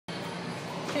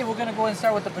Okay, we're gonna go ahead and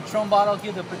start with the Patron bottle.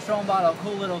 Give the Patron bottle a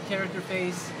cool little character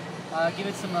face. Give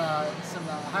it some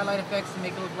highlight effects to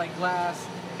make it look like glass.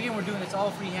 Again, we're doing this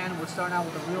all freehand. We're starting out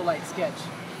with a real light sketch.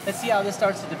 Let's see how this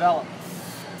starts to develop.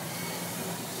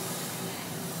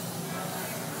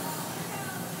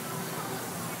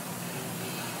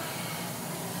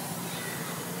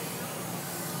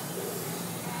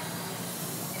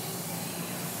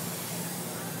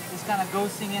 Just kind of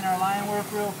ghosting in our line work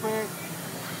real quick.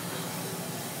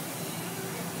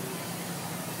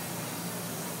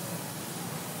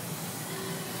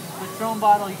 Patron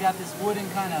bottle, you got this wooden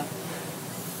kind of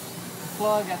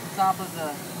plug at the top of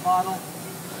the bottle.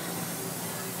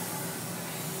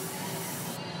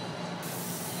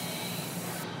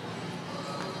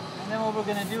 And then what we're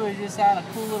going to do is just add a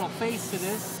cool little face to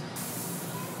this.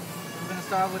 We're going to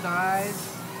start with our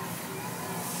eyes.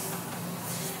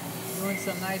 Doing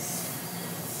some nice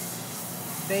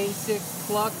basic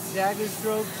pluck dagger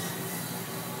strokes.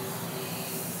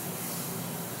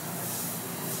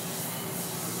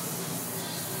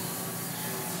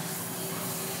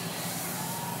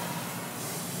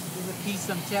 Give the piece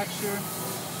some texture,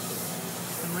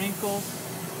 some wrinkles.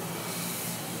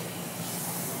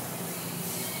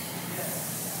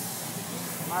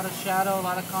 A lot of shadow, a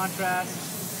lot of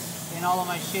contrast in all of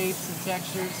my shapes and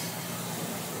textures.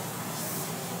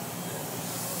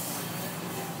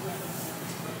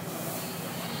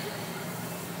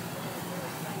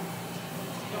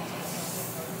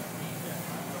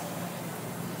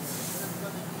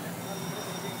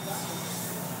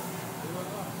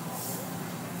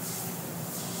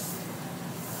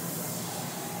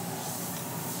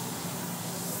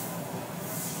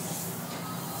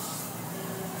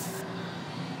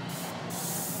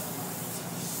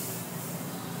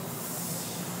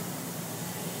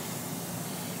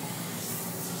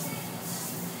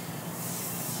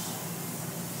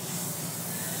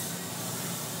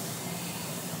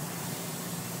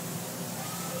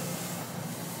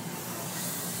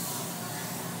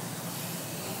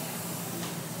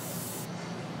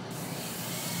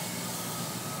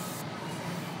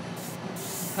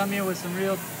 Come here with some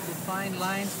real defined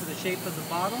lines for the shape of the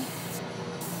bottle.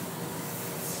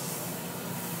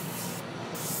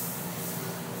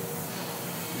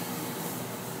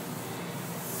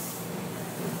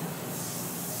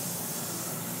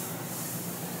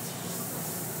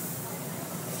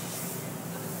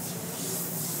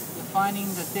 Defining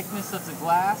the thickness of the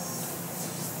glass.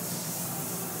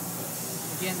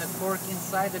 Again, the cork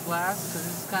inside the glass, because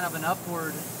this is kind of an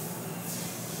upward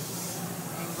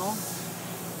angle.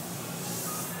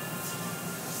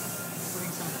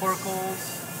 Cork holes.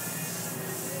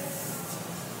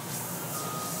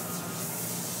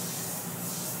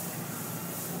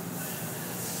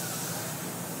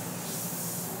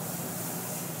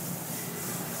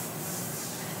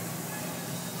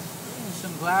 And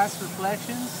some glass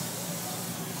reflections.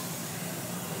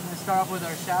 I'm going to start off with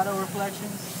our shadow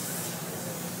reflections.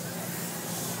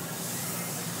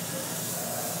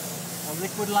 A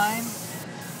liquid line.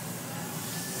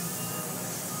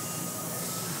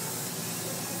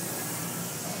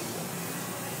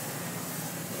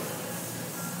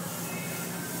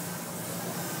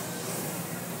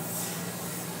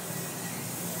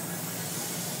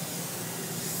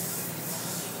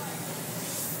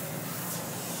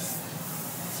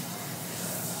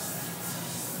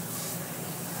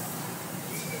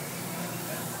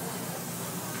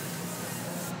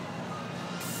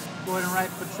 Go ahead and write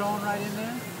Patron right in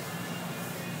there.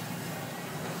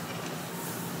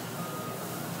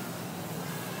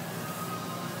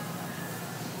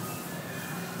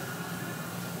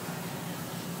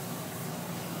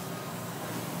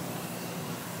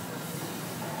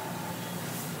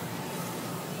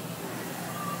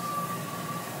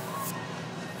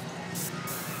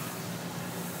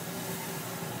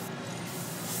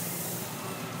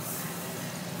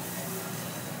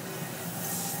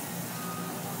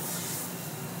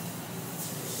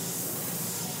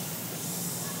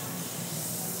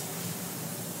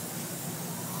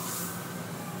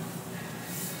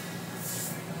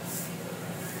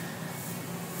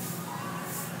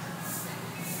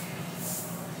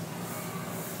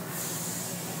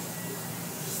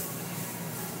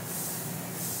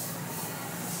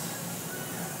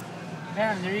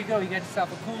 And there you go, you got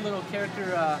yourself a cool little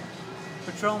character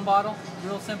Patron bottle,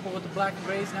 real simple with the black and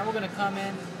grays. Now we're going to come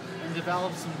in and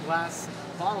develop some glass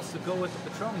bottles to go with the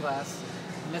Patron glass.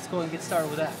 And let's go and get started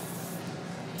with that.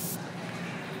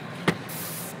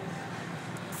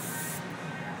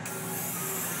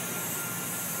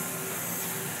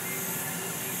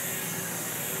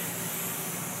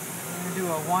 I'm going to do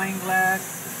a wine glass,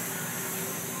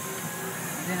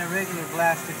 and then a regular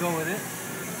glass to go with it.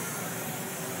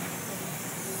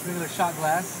 Regular shot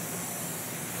glass.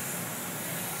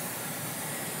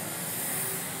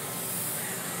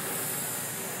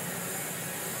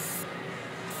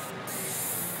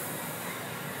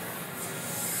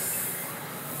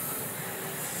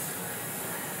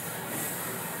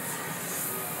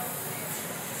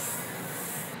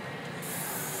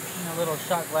 And a little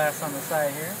shot glass on the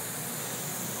side here.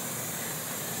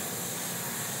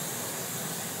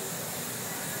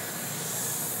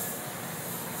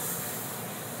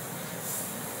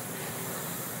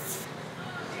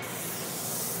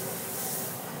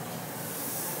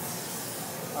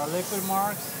 Our liquid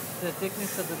marks the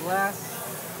thickness of the glass.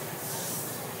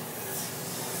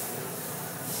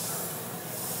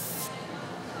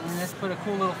 And let's put a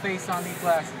cool little face on these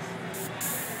glasses.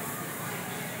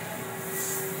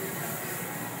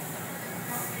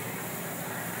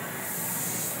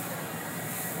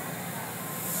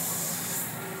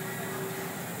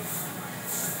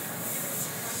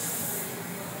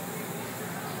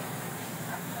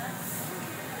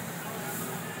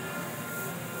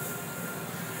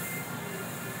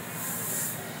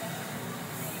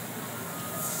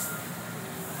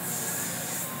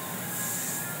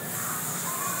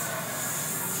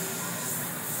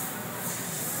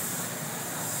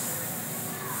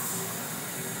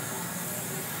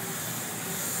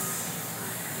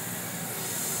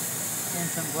 And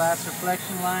some glass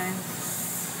reflection lines.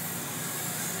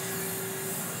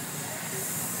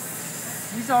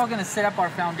 These are all going to set up our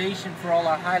foundation for all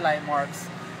our highlight marks.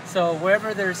 So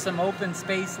wherever there's some open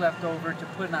space left over to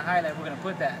put in a highlight, we're going to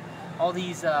put that. All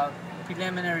these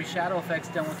preliminary shadow effects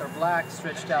done with our black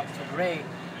stretched out to gray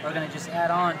are going to just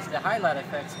add on to the highlight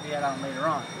effects we add on later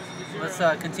on. So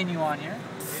let's continue on here.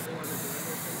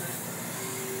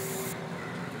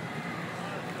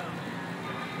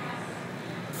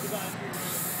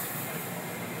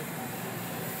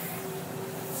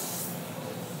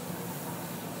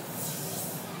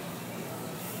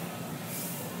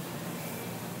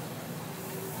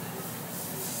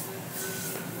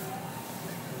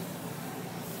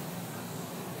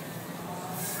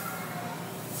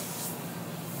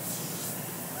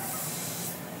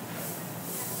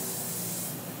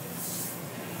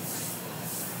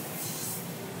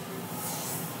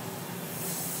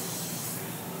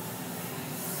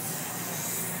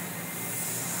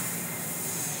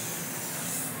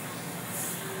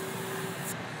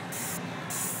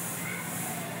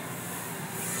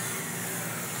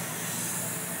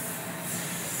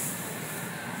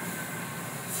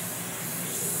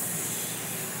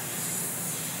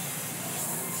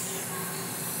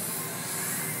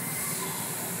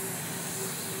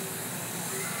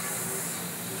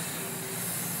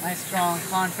 Nice strong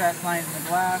contrast lines in the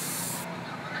glass.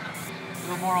 A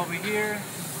little more over here.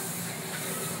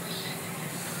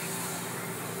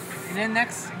 And then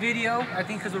next video, I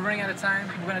think because we're running out of time,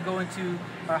 we're going to go into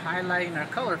our highlight and our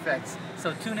color effects.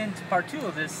 So tune in to part 2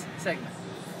 of this segment.